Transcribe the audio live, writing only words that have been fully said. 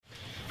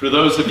For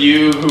those of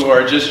you who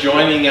are just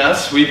joining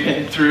us, we've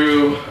been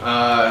through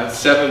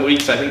 7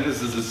 weeks. I think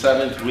this is the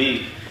 7th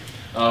week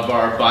of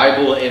our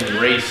Bible and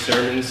Race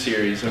sermon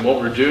series. And what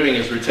we're doing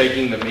is we're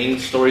taking the main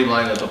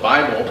storyline of the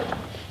Bible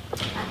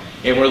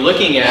and we're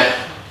looking at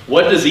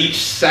what does each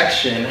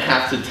section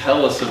have to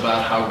tell us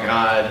about how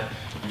God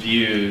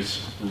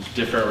views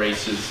different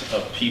races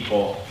of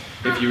people.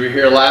 If you were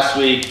here last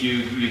week,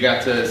 you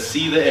got to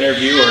see the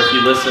interview, or if you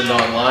listened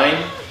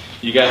online,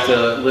 you got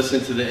to listen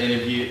to the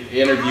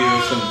interview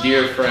of some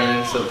dear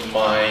friends of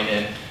mine.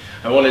 And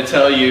I want to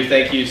tell you,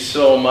 thank you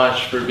so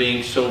much for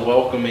being so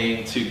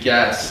welcoming to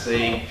guests.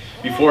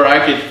 Before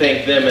I could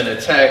thank them in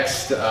a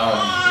text,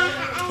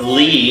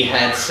 Lee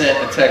had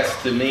sent a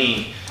text to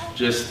me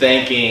just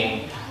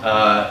thanking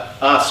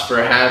us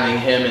for having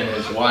him and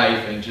his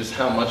wife and just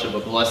how much of a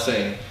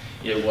blessing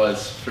it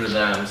was for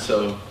them.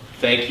 So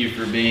thank you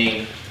for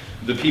being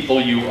the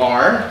people you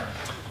are.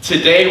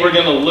 Today we're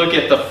going to look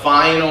at the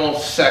final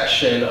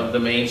section of the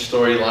main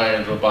storyline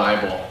of the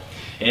Bible,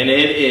 and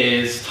it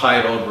is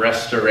titled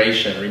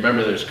Restoration.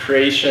 Remember, there's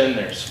creation,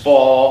 there's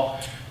fall,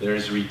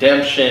 there's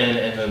redemption,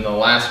 and then the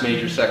last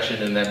major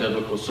section in that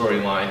biblical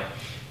storyline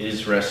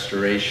is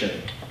restoration.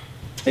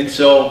 And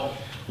so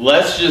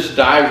let's just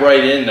dive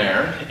right in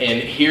there, and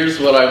here's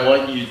what I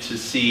want you to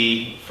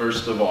see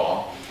first of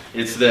all.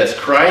 It's this: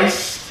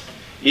 Christ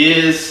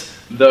is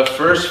the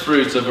first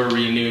fruits of a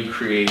renewed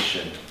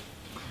creation.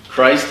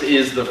 Christ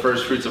is the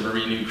first fruits of a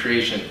renewed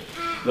creation.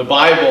 The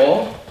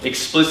Bible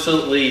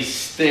explicitly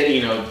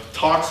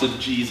talks of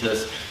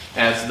Jesus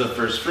as the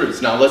first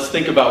fruits. Now let's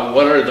think about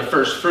what are the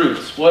first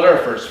fruits. What are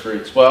first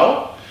fruits?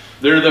 Well,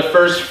 they're the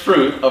first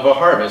fruit of a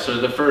harvest, or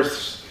the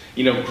first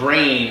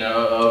grain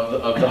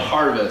of the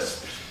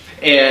harvest.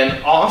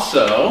 And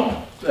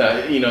also,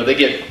 they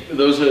get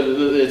those.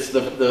 It's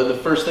the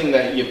first thing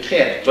that you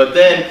pick. But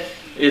then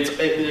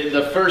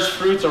the first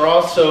fruits are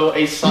also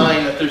a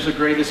sign that there's a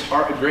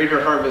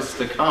greater harvest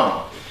to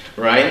come,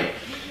 right?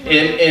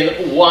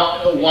 And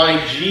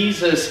why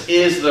Jesus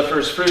is the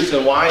first fruits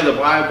and why the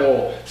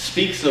Bible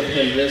speaks of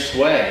him this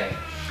way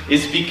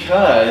is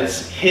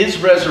because his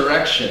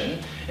resurrection,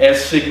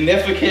 as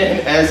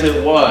significant as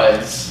it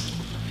was,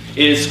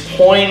 is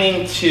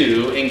pointing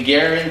to and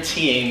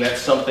guaranteeing that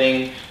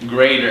something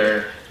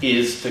greater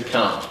is to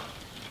come.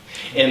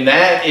 And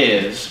that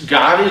is,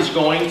 God is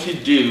going to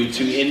do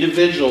to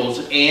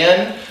individuals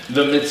and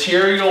the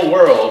material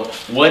world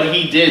what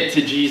he did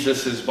to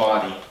Jesus'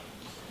 body.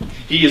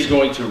 He is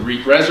going to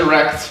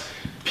resurrect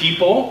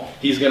people.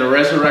 He's going to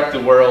resurrect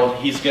the world.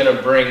 He's going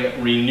to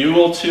bring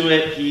renewal to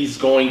it. He's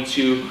going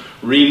to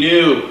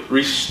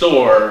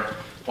restore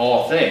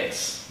all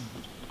things.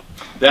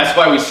 That's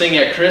why we sing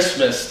at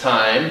Christmas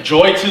time,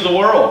 joy to the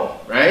world,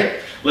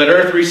 right? Let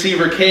earth receive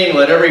her king.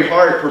 Let every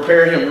heart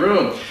prepare him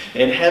room.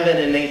 And heaven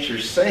and nature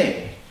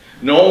sing.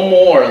 No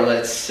more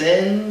let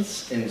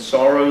sins and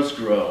sorrows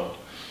grow,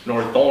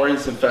 nor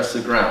thorns infest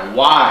the ground.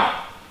 Why?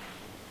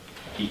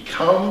 He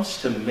comes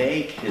to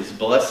make his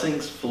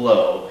blessings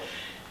flow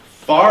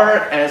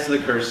far as the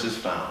curse is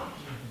found.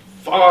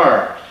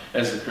 Far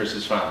as the curse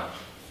is found.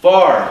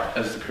 Far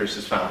as the curse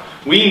is found.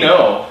 We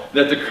know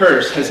that the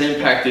curse has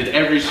impacted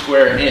every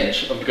square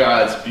inch of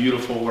God's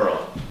beautiful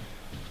world.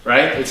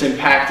 Right? It's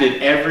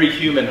impacted every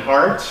human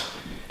heart,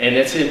 and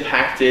it's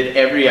impacted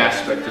every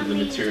aspect of the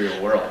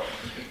material world.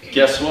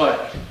 Guess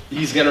what?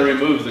 He's going to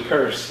remove the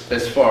curse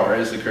as far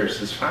as the curse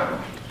is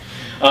found.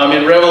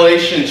 In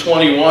Revelation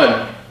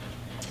 21,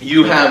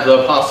 you have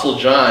the Apostle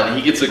John.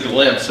 He gets a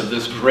glimpse of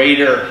this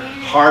greater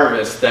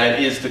harvest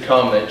that is to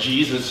come, that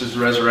Jesus'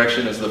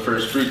 resurrection is the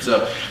first fruits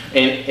of.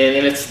 And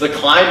it's the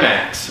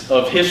climax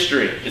of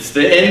history. It's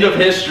the end of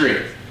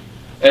history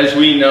as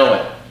we know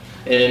it.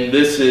 And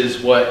this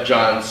is what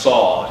John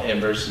saw in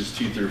verses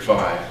 2 through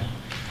 5.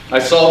 I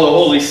saw the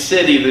holy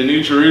city, the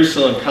New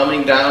Jerusalem,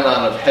 coming down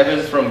out of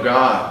heaven from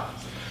God,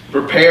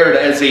 prepared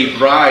as a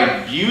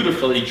bride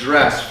beautifully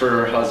dressed for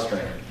her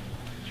husband.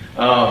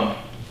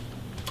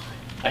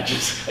 I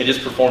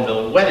just performed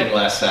a wedding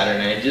last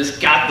Saturday. I just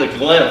got the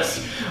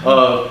glimpse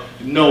of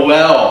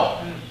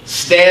Noel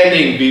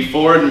standing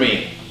before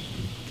me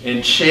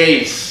in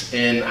chase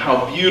and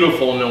how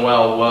beautiful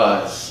Noel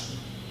was.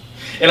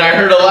 And I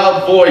heard a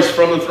loud voice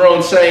from the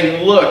throne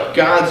saying, "Look,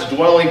 God's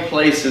dwelling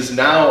place is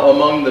now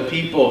among the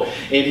people,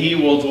 and he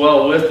will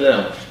dwell with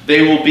them.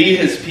 They will be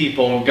his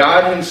people, and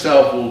God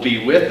himself will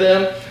be with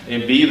them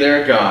and be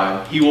their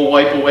God. He will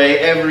wipe away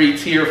every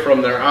tear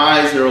from their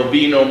eyes. There will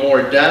be no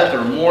more death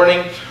or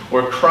mourning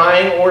or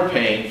crying or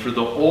pain, for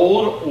the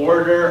old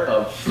order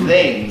of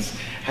things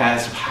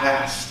has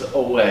passed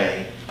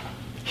away."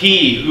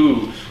 He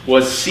who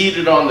was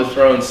seated on the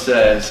throne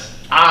says,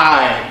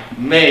 "I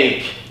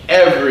make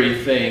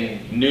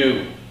everything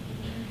new."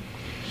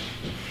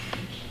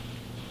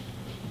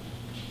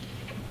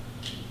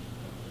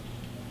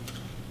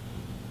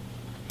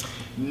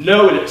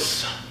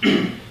 Notice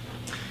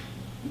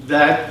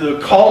that the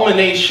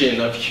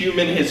culmination of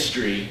human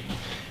history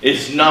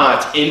is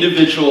not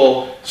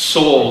individual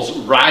souls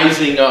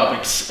rising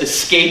up,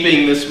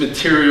 escaping this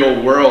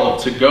material world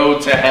to go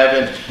to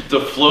heaven to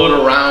float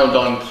around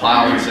on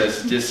clouds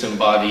as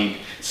disembodied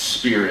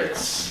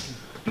spirits.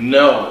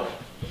 No.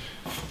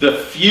 The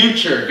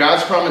future,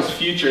 God's promised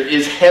future,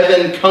 is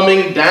heaven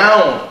coming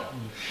down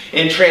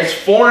and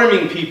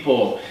transforming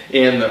people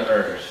in the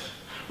earth,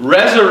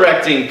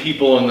 resurrecting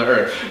people in the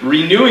earth,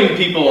 renewing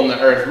people in the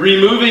earth,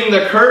 removing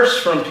the curse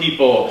from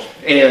people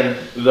in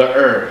the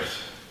earth.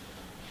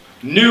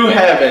 New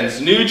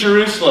heavens, new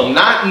Jerusalem,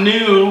 not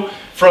new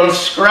from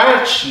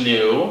scratch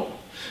new,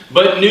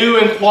 but new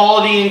in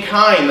quality and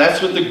kind.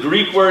 That's what the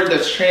Greek word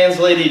that's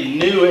translated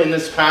new in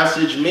this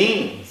passage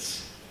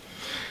means.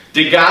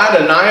 Did God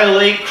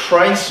annihilate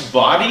Christ's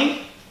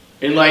body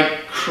and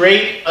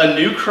create a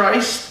new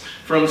Christ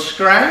from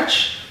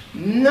scratch?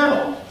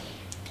 No.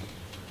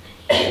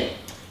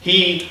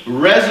 He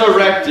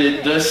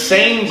resurrected the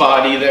same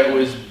body that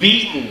was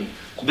beaten,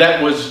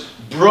 that was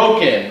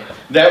broken,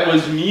 that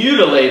was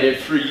mutilated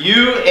for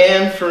you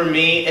and for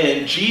me,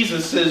 and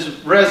Jesus'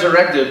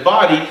 resurrected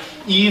body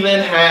even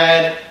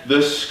had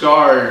the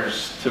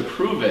scars to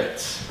prove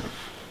it.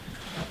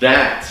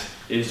 That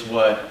is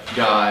what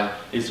God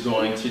is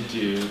going to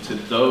do to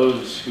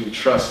those who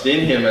trust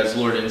in Him as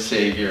Lord and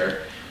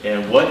Savior,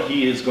 and what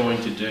He is going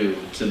to do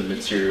to the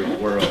material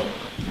world.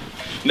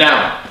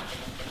 Now,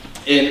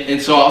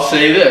 and so I'll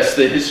say this,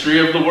 the history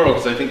of the world,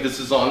 because I think this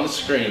is on the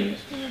screen,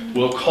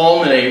 will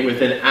culminate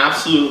with an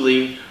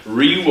absolutely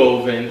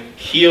rewoven,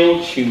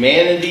 healed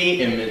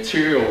humanity and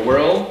material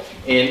world,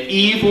 and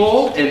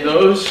evil and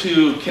those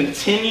who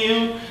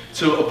continue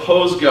to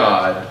oppose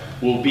God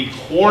will be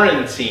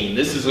quarantined.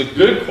 This is a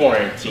good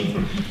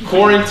quarantine.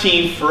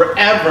 Quarantined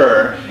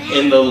forever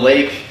in the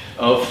lake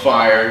of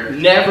fire,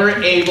 never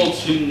able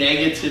to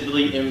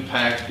negatively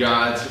impact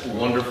God's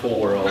wonderful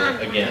world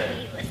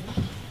again.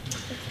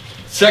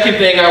 Second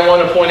thing I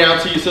want to point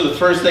out to you, so the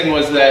first thing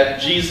was that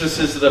Jesus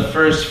is the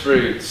first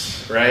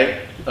fruits,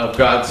 right, of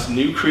God's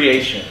new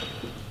creation.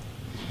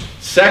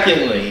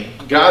 Secondly,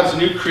 God's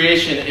new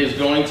creation is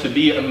going to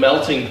be a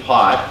melting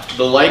pot,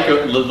 the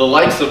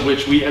likes of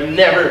which we have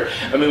never,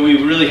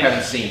 we really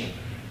haven't seen.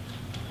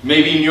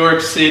 Maybe New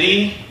York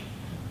City,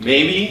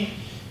 maybe,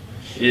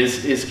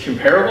 is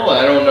comparable,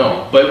 I don't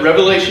know. But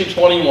Revelation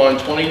 21,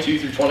 22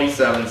 through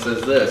 27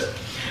 says this: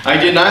 I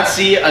did not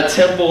see a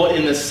temple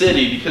in the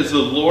city, because the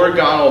Lord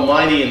God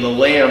Almighty and the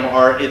Lamb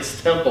are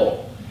its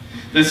temple.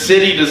 The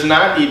city does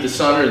not need the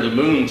sun or the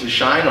moon to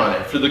shine on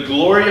it, for the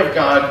glory of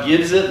God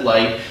gives it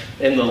light,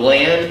 and the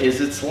Lamb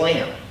is its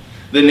lamp.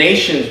 The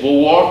nations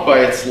will walk by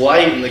its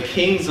light, and the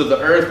kings of the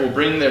earth will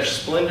bring their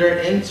splendor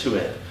into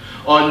it.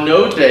 On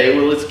no day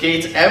will its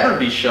gates ever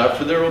be shut,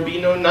 for there will be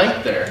no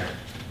night there.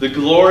 The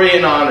glory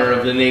and honor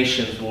of the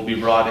nations will be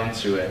brought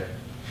into it.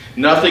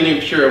 Nothing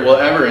impure will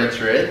ever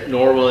enter it,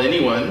 nor will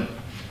anyone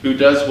who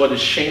does what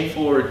is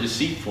shameful or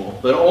deceitful,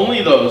 but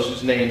only those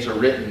whose names are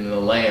written in the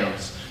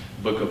Lamb's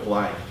book of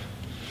life.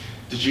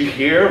 Did you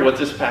hear what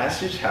this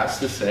passage has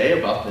to say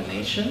about the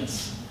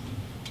nations?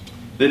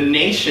 The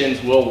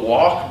nations will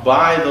walk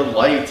by the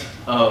light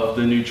of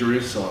the New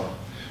Jerusalem.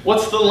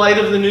 What's the light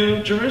of the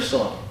New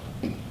Jerusalem?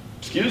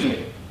 Excuse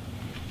me.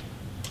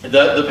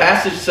 The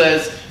passage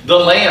says the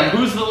Lamb.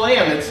 Who's the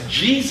Lamb? It's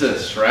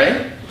Jesus,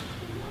 right?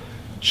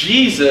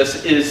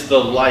 Jesus is the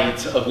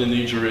light of the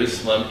New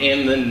Jerusalem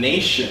and the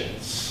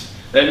nations.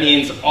 That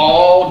means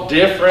all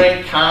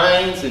different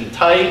kinds and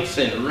types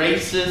and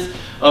races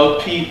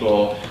of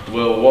people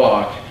will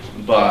walk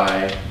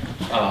by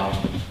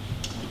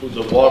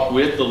the walk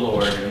with the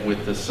Lord and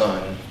with the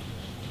Son.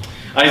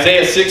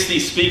 Isaiah 60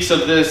 speaks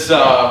of this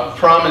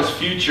promised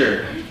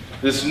future,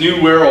 this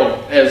new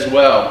world as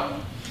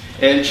well.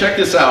 And check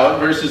this out,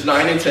 verses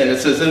 9 and 10. It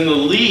says, in the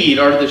lead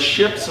are the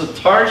ships of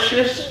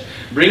Tarshish,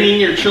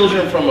 bringing your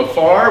children from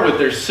afar with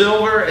their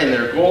silver and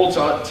their gold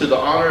to the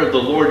honor of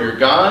the Lord your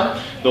God,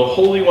 the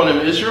Holy One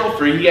of Israel,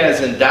 for He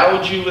has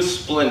endowed you with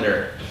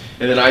splendor.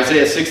 And then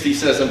Isaiah 60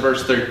 says in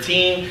verse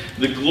 13,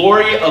 the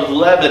glory of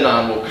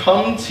Lebanon will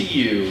come to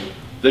you,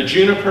 the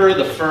juniper,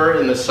 the fir,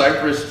 and the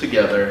cypress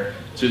together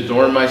to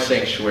adorn my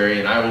sanctuary,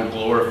 and I will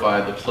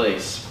glorify the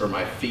place for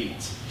my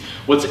feet.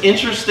 What's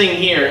interesting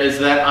here is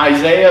that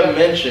Isaiah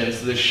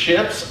mentions the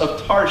ships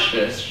of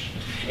Tarshish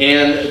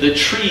and the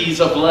trees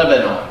of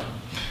Lebanon.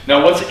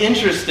 Now what's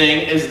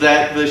interesting is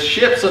that the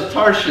ships of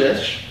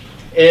Tarshish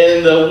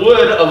and the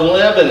wood of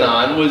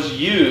Lebanon was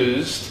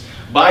used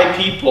by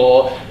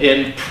people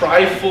in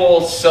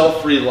prideful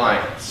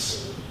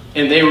self-reliance,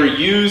 and they were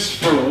used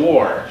for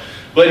war.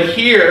 But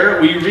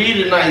here we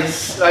read in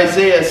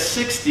Isaiah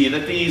 60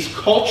 that these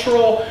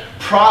cultural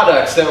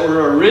products that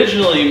were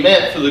originally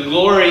meant for the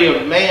glory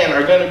of man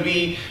are going to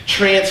be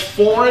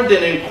transformed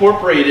and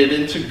incorporated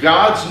into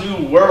God's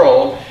new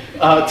world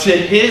to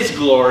His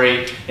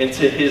glory and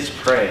to His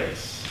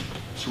praise.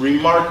 It's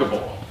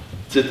remarkable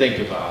to think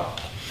about.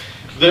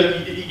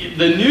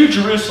 The New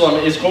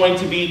Jerusalem is going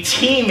to be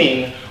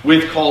teeming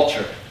with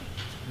culture.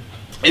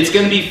 It's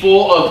going to be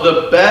full of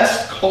the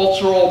best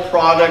cultural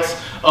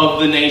products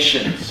of the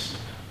nations.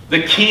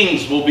 The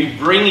kings will be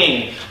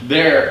bringing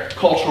their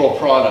cultural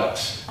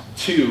products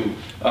to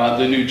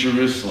the New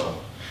Jerusalem.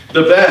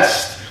 The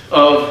best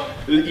of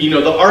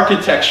the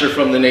architecture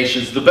from the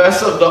nations, the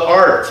best of the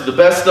art, the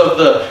best of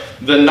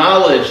the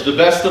knowledge, the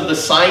best of the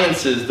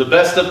sciences, the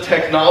best of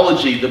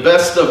technology, the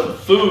best of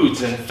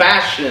foods and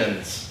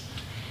fashions.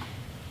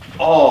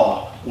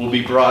 All will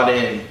be brought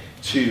in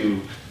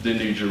to the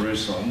New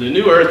Jerusalem. The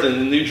new earth and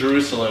the New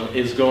Jerusalem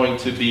is going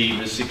to be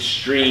this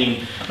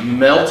extreme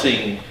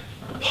melting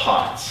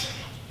pot.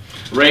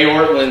 Ray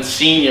Ortlund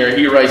Sr.,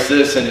 he writes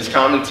this in his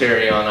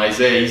commentary on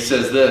Isaiah. He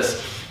says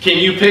this, "Can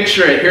you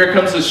picture it? Here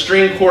comes a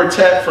string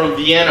quartet from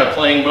Vienna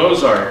playing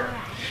Mozart.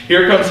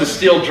 Here comes a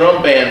steel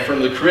drum band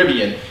from the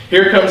Caribbean.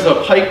 Here comes a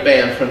pipe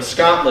band from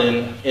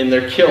Scotland in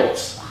their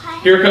kilts.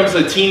 Here comes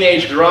a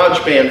teenage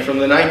garage band from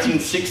the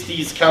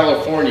 1960s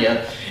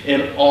California,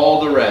 and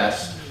all the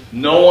rest.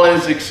 No one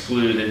is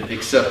excluded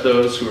except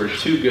those who are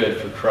too good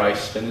for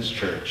Christ and His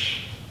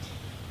church."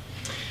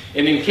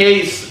 And in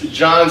case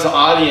John's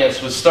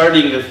audience was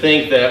starting to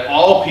think that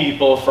all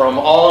people from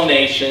all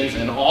nations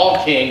and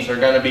all kings are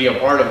going to be a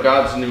part of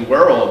God's new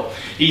world,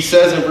 he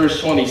says in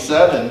verse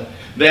 27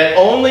 that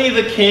only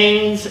the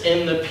kings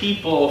and the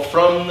people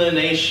from the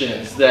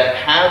nations that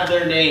have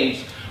their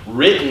names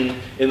written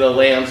in the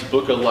Lamb's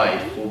Book of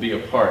Life will be a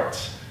part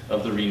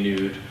of the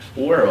renewed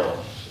world.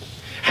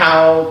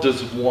 How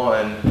does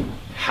one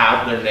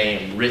have their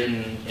name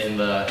written in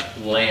the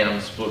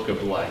Lamb's Book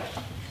of Life?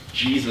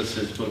 Jesus'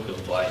 Book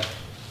of Life?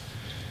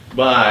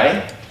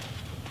 By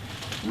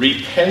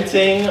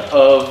repenting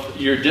of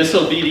your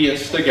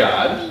disobedience to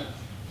God,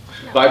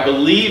 by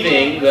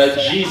believing that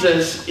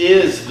Jesus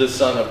is the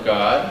Son of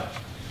God,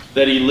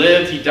 that He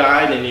lived, He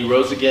died, and He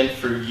rose again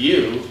for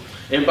you,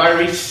 and by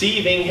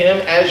receiving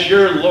Him as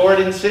your Lord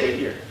and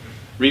Savior.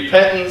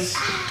 Repentance,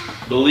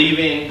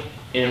 believing,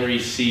 and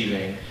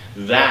receiving.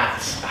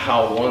 That's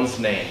how one's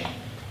name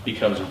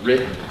becomes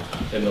written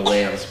in the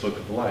Lamb's Book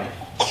of Life.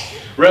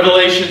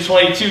 Revelation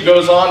 22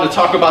 goes on to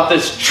talk about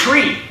this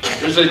tree.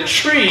 There's a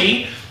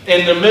tree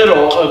in the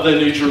middle of the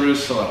New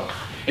Jerusalem.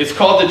 It's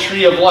called the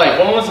Tree of Life.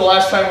 When was the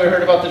last time we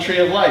heard about the Tree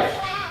of Life?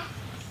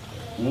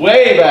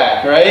 Way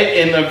back, right?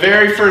 In the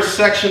very first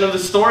section of the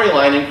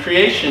storyline in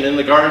creation in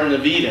the Garden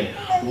of Eden.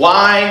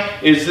 Why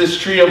is this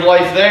Tree of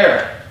Life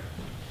there?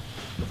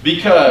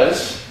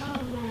 Because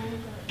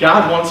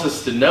God wants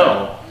us to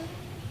know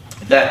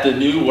that the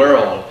new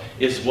world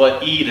is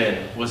what Eden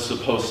was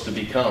supposed to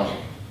become.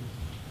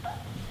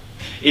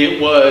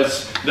 It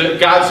was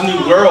God's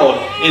new world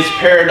is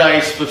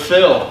paradise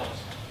fulfilled.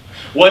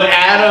 What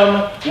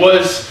Adam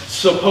was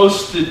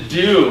supposed to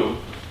do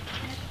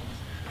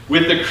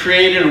with the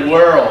created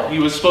world, he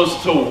was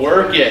supposed to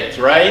work it,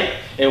 right?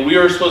 And we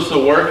were supposed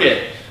to work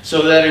it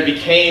so that it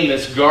became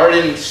this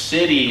garden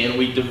city, and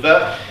we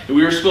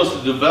were supposed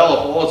to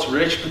develop all its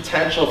rich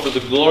potential for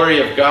the glory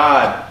of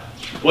God.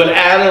 What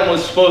Adam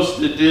was supposed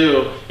to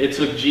do, it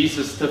took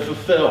Jesus to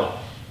fulfill.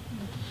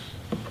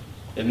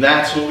 And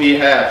that's what we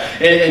have.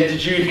 And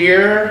did you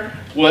hear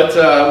what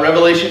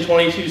Revelation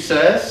 22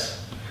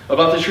 says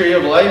about the Tree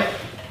of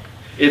Life?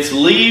 Its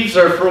leaves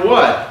are for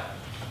what?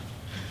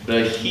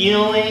 The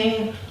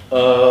healing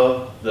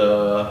of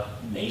the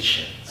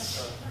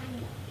nations.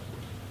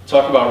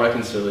 Talk about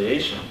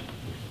reconciliation.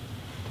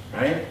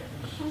 Right?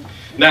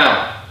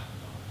 Now,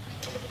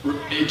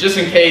 just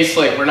in case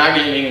we're not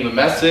getting the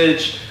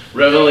message,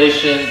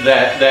 Revelation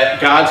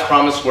that God's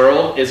promised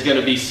world is going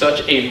to be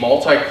such a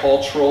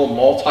multicultural,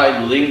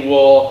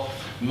 multilingual,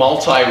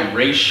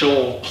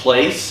 multiracial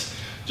place.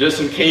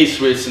 Just in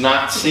case it's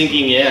not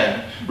sinking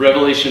in,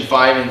 Revelation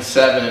 5 and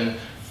 7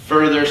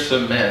 further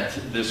cement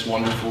this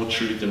wonderful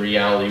truth and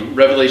reality.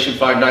 Revelation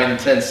 5, 9, and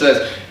 10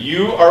 says,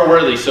 "You are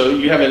worthy." So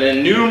you have an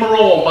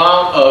innumerable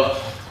amount of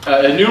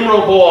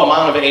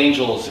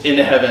angels in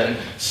heaven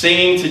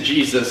singing to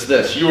Jesus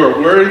this, "You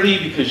are worthy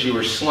because you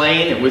were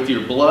slain, and with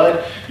your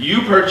blood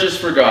you purchased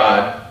for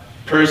God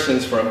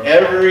persons from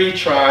every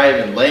tribe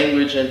and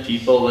language and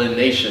people and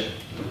nation."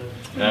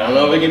 And I don't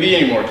know if it can be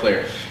any more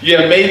clear. "You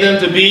have made them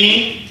to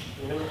be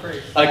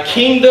a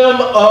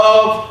kingdom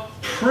of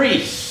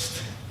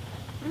priests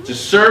to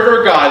serve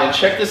our God." And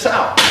check this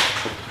out.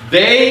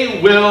 "They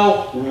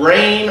will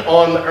reign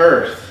on the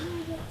earth."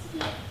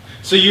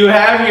 So you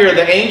have here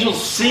the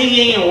angels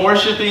singing and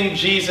worshiping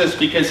Jesus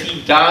because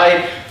He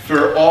died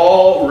for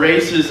all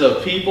races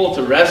of people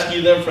to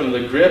rescue them from the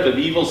grip of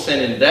evil, sin,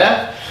 and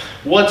death.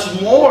 What's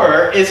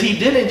more is He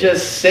didn't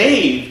just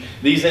save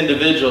these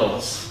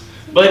individuals,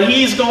 but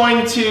He's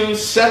going to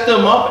set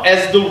them up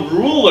as the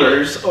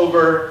rulers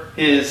over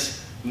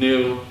His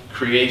new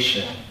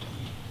creation.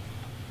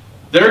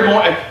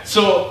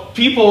 So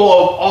people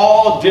of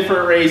all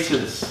different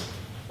races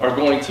are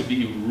going to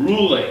be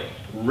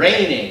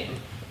reigning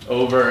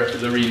over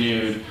the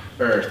renewed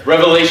earth.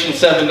 Revelation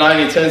 7, 9,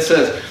 and 10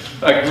 says,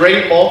 "A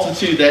great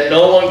multitude that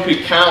no one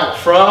could count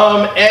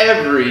from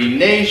every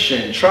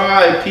nation,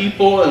 tribe,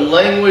 people, and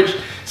language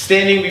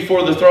standing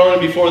before the throne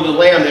and before the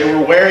Lamb. They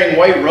were wearing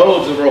white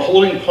robes and were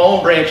holding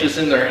palm branches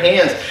in their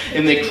hands,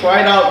 and they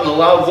cried out in a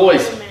loud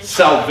voice,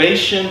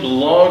 'Salvation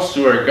belongs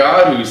to our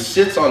God who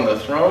sits on the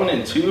throne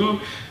and to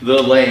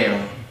the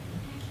Lamb.'"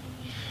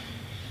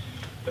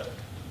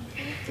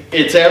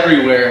 It's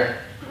everywhere.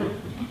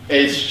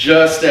 It's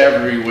just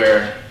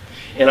everywhere.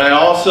 And I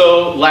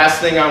also,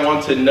 last thing I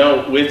want to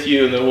note with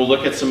you, and then we'll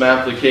look at some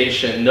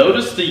application.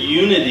 Notice the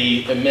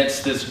unity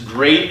amidst this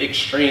great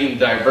extreme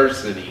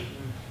diversity.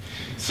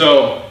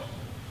 So,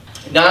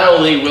 not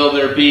only will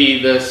there be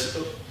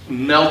this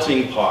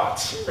melting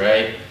pot,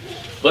 right?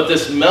 But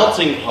this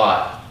melting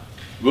pot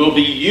will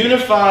be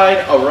unified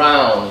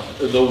around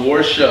the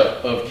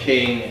worship of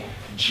King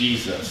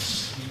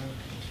Jesus.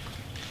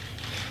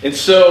 And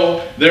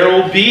so, there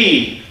will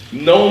be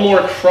no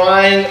more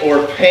crying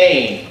or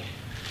pain.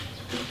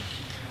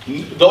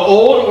 The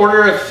old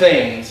order of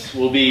things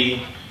will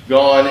be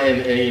gone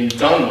and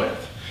done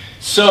with.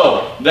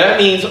 So, that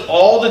means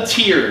all the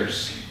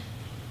tears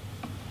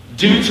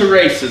due to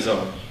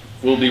racism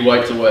will be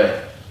wiped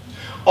away.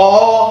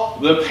 All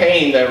the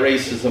pain that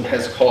racism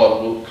has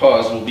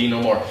caused will be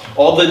no more.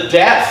 All the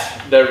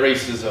death that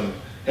racism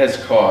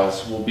has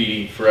caused will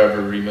be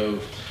forever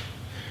removed.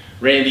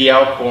 Randy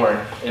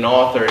Alcorn, an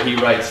author, he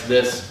writes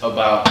this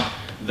about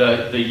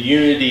the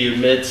unity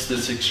amidst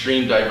this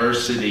extreme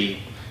diversity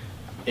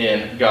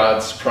in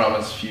God's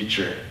promised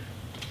future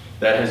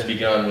that has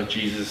begun with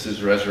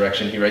Jesus'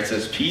 resurrection. He writes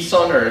this: peace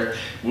on earth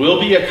will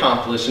be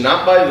accomplished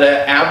not by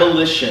the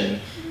abolition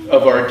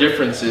of our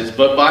differences,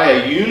 but by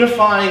a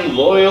unifying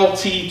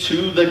loyalty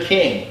to the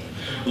King.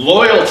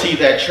 Loyalty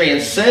that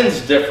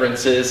transcends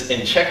differences,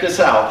 and check this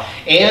out,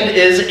 and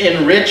is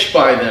enriched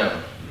by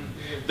them.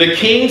 The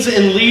kings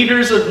and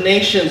leaders of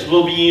nations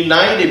will be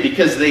united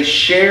because they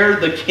share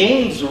the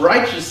King's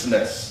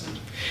righteousness.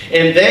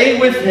 And they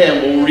with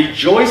him will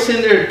rejoice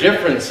in their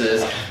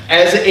differences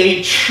as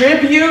a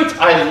tribute,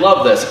 I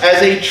love this,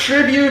 as a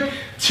tribute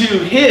to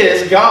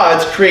his,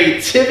 God's,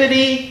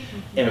 creativity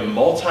and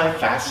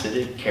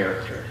multifaceted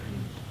character.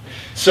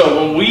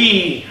 So when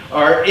we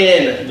are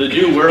in the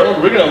new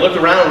world, we're going to look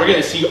around, we're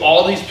going to see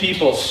all these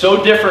people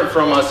so different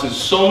from us in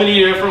so many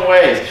different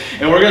ways.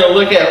 And we're going to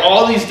look at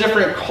all these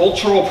different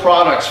cultural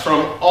products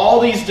from all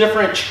these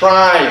different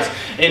tribes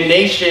and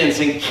nations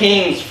and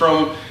kings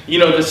from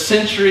the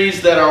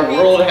centuries that our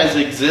world has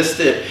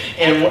existed.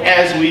 And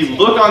as we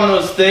look on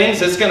those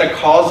things, it's going to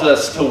cause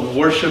us to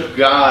worship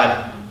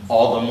God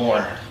all the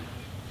more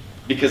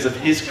because of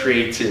his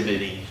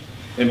creativity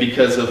and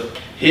because of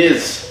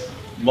his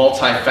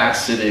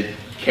multifaceted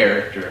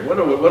character. What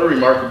a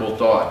remarkable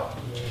thought.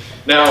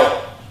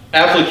 Now,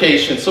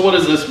 application. So what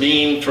does this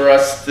mean for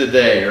us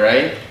today,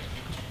 right?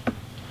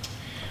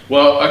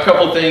 Well, a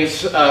couple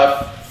things.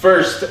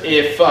 First,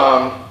 if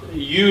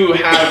you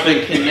have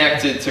been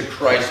connected to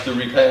Christ through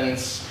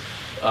repentance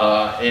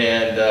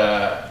and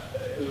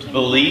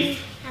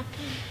belief,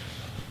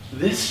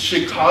 this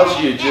should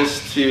cause you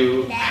just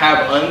to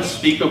have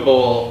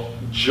unspeakable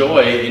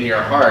joy in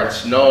your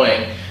hearts,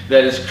 knowing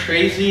that as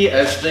crazy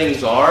as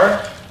things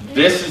are,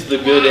 this is the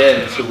good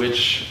end to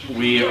which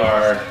we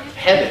are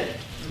headed.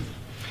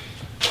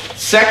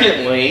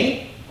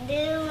 Secondly,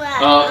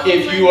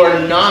 if you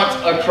are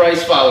not a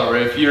Christ follower,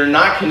 if you're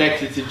not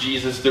connected to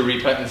Jesus through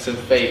repentance and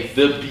faith,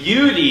 the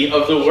beauty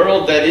of the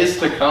world that is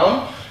to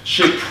come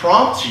should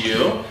prompt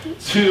you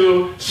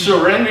to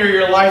surrender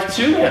your life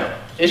to him.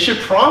 It should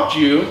prompt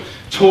you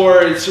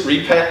towards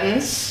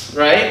repentance,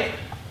 right?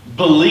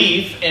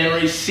 Belief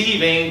and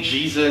receiving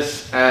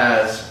Jesus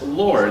as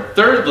Lord.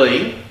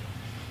 Thirdly,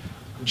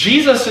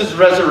 Jesus'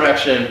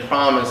 resurrection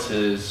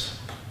promises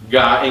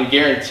God and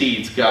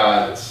guarantees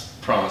God's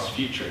promised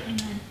future.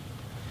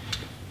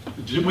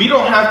 We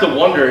don't have to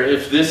wonder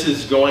if this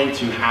is going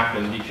to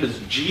happen because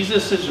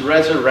Jesus'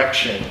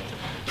 resurrection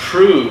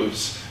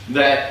proves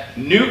that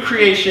new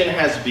creation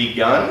has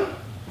begun.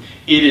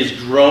 It is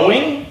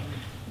growing.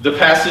 The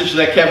passage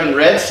that Kevin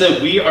read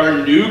said we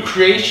are new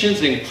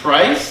creations in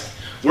Christ.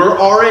 We're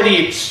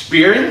already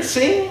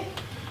experiencing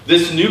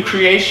this new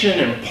creation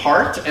in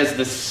part as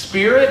the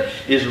Spirit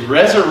is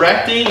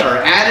resurrecting our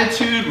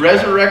attitude,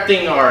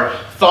 resurrecting our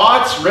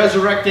thoughts,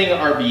 resurrecting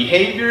our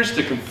behaviors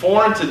to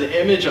conform to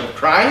the image of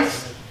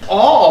Christ.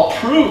 All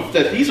proof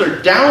that these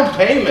are down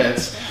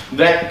payments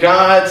that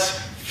God's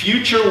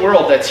future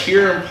world that's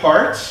here in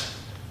parts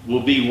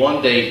will be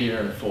one day here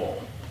in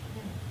full.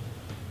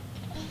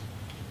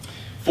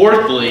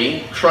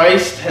 Fourthly,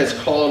 Christ has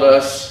called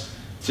us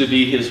to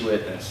be his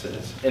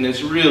witnesses. And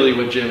it's really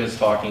what Jim is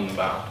talking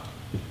about.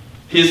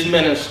 His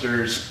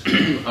ministers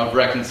of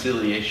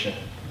reconciliation.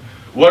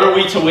 What are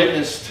we to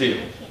witness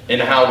to? And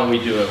how do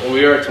we do it? Well,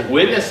 we are to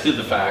witness to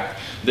the fact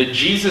that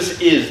Jesus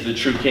is the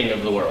true king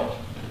of the world.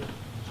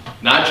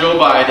 Not Joe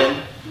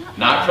Biden,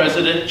 not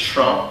President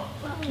Trump,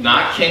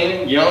 not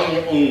Kim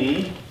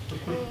Jong-un.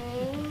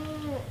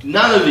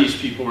 None of these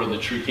people are the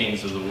true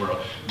kings of the world.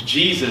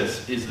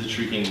 Jesus is the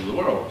true king of the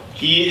world.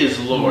 He is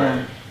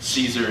Lord.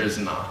 Caesar is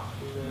not.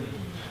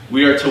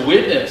 We are to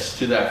witness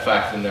to that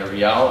fact and that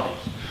reality.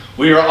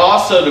 We are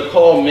also to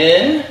call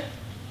men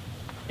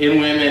and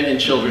women and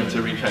children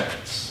to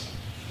repentance.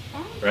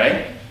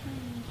 Right?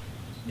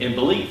 In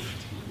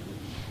belief.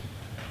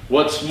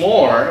 What's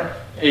more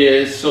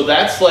is, so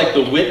that's like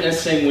the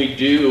witnessing we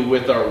do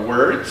with our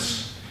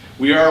words.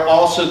 We are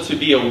also to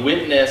be a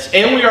witness,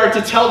 and we are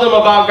to tell them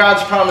about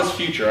God's promised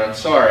future. I'm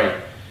sorry.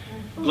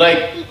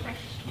 Like,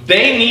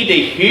 they need to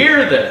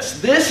hear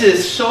this. This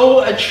is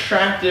so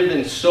attractive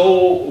and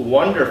so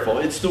wonderful.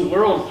 It's the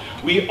world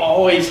we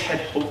always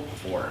had hoped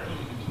for.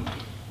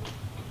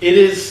 It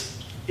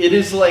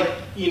is like,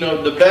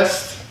 the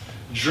best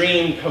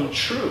dream come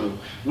true.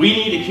 We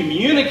need to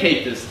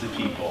communicate this to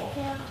people.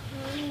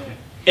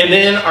 And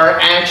then our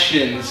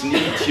actions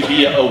need to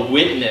be a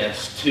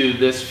witness to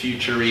this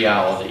future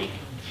reality.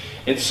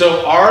 And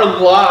so our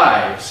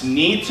lives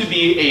need to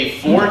be a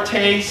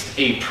foretaste,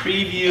 a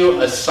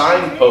preview, a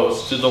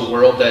signpost to the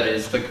world that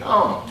is to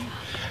come.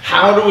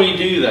 How do we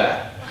do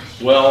that?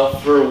 Well,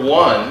 for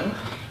one,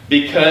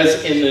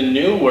 because in the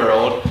new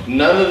world,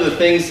 none of the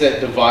things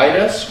that divide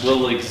us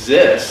will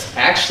exist.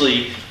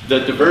 Actually, the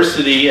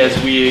diversity, as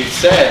we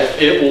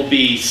said, it will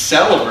be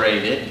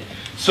celebrated.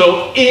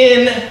 So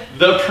in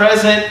the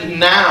present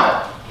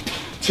now,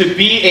 to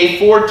be a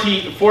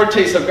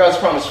foretaste of God's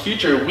promised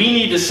future, we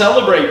need to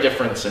celebrate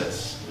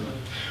differences.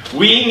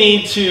 We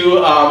need to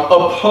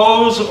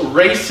oppose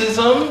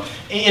racism,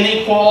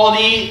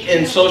 inequality,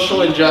 and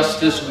social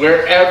injustice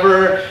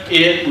wherever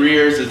it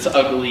rears its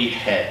ugly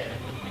head.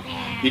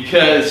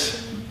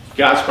 Because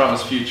God's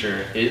promised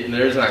future,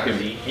 there's not going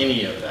to be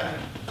any of that.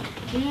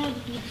 And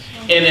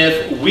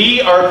if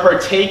we are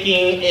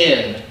partaking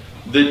in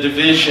the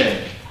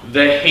division,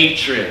 the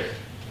hatred,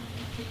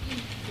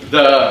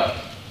 the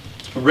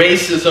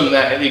racism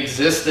that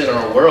exists in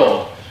our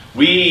world,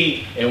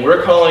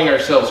 we're calling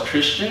ourselves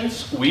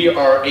Christians, we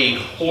are a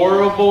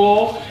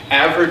horrible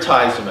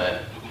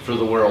advertisement for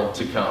the world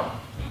to come.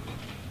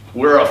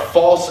 We're a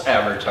false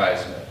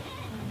advertisement.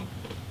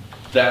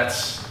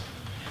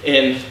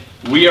 And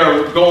we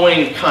are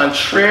going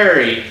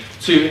contrary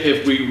to,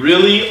 if we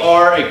really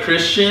are a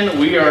Christian,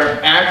 we are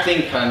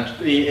acting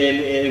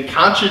in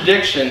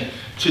contradiction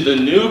to the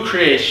new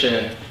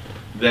creation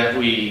that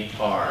we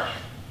are.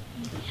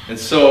 And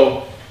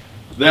so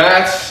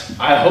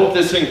I hope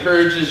this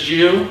encourages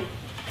you.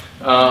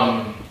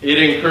 It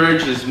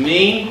encourages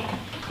me.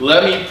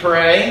 Let me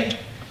pray.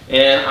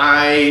 And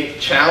I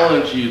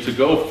challenge you to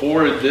go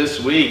forward this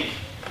week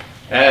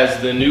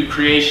as the new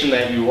creation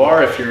that you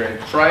are. If you're in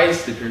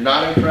Christ, if you're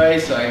not in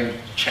Christ, I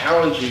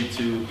challenge you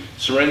to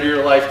surrender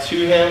your life to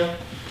Him.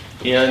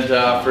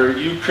 And for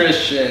you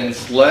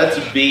Christians, let's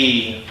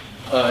be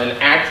an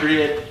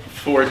accurate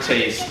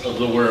foretaste of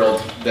the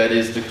world that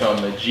is to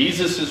come, that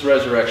Jesus'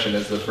 resurrection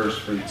is the first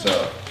fruits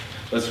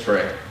of. Let's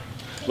pray.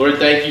 Lord,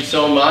 thank you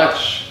so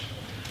much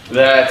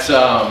that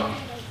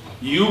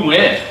you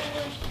win.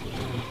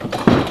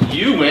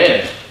 You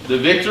win. The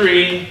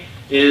victory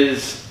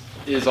is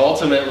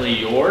ultimately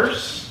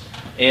yours.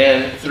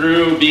 And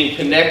through being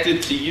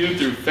connected to you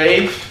through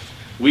faith,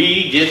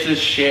 we get to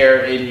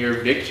share in your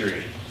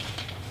victory.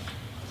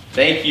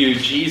 Thank you,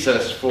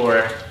 Jesus,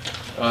 for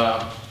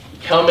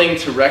coming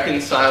to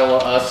reconcile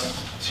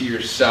us to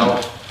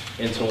yourself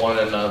and to one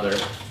another.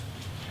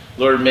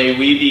 Lord, may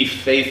we be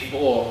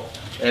faithful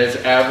as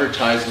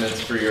advertisements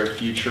for your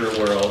future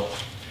world.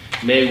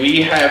 May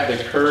we have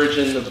the courage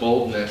and the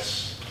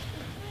boldness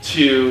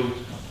to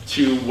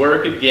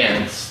work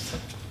against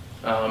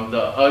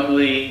the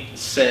ugly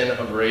sin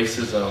of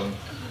racism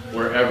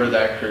wherever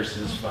that curse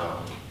is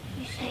found.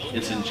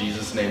 It's in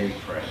Jesus' name we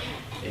pray.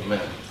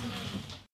 Amen.